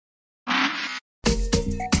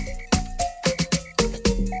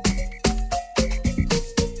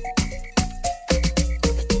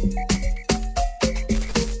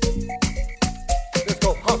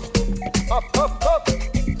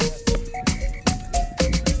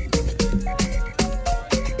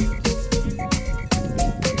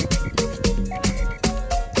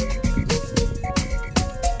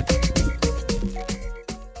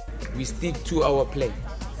stick to our play.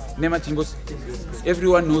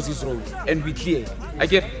 Everyone knows his role and we clear. I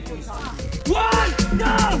get 1, 2,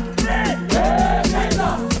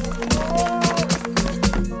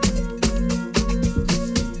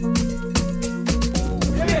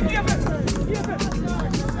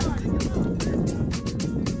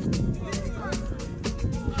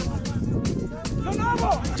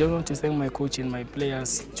 I just want to thank my coach and my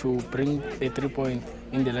players to bring the 3 points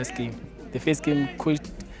in the last game. The first game, coach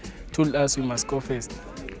told us we must score first,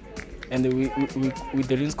 and we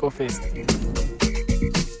didn't score first.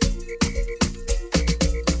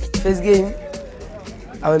 First game,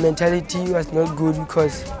 our mentality was not good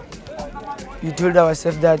because we told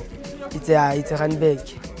ourselves that it's a run back.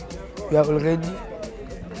 We are already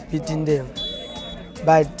beating them,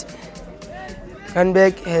 but run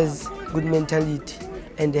back has good mentality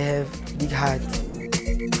and they have big heart.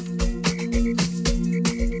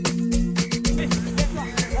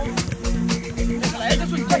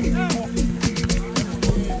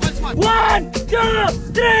 One, 2,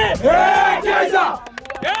 3, hey, Kaizer!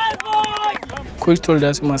 Coach told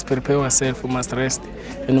us we must prepare ourselves, we must rest,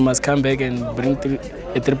 and we must come back and bring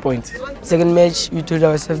 3 points. Second match, we told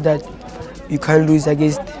ourselves that we can't lose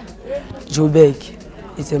against Joburg.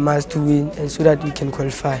 It's a must to win, and so that we can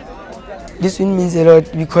qualify. This win means a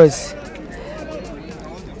lot because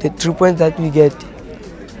the 3 points that we get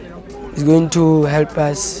is going to help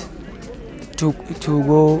us to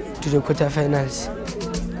go to the quarterfinals.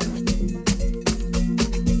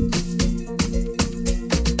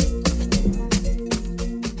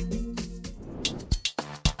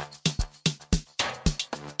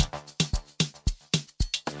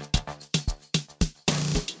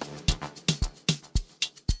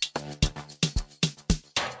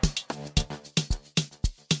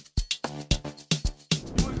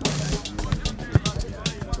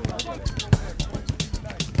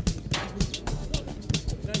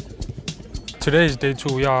 Today is day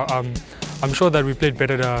 2. Yeah, I'm sure that we played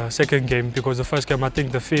better the second game because the first game I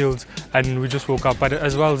think the field and we just woke up. But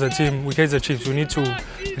as well as a team, we Kaizer Chiefs, we need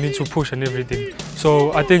to push and everything.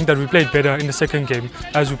 So I think that we played better in the second game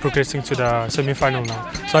as we're progressing to the semi-final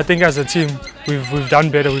now. So I think as a team we've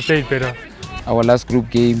done better, we played better. Our last group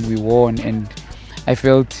game we won, and I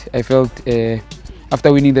felt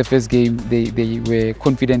after winning the first game they were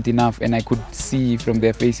confident enough, and I could see from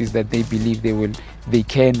their faces that they believe they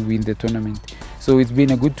can win the tournament. So it's been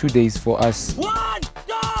a good 2 days for us. 1, 2,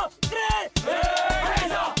 3,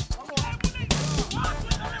 Kaizer!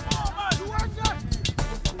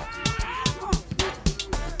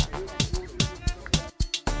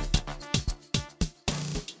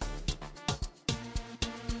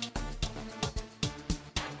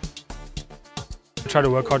 Try to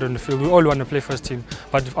work hard on the field. We all want to play first team,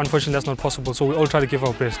 but unfortunately that's not possible. So we all try to give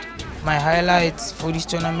our best. My highlights for this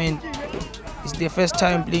tournament is the first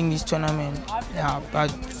time playing this tournament. Yeah,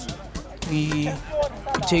 but we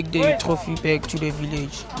take the trophy back to the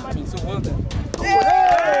village.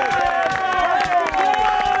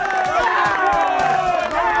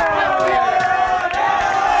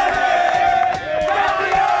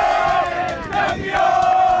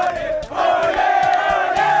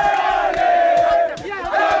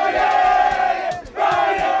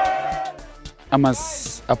 I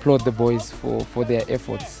must applaud the boys for their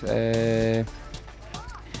efforts.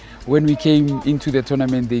 When we came into the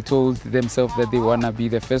tournament, they told themselves that they want to be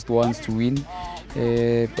the first ones to win.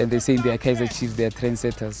 And they say they are Kaizer Chiefs, they are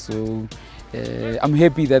trendsetters. So I'm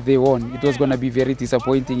happy that they won. It was going to be very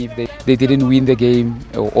disappointing if they didn't win the game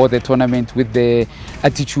or the tournament with the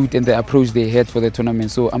attitude and the approach they had for the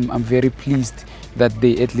tournament. So I'm very pleased that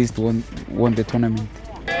they at least won the tournament.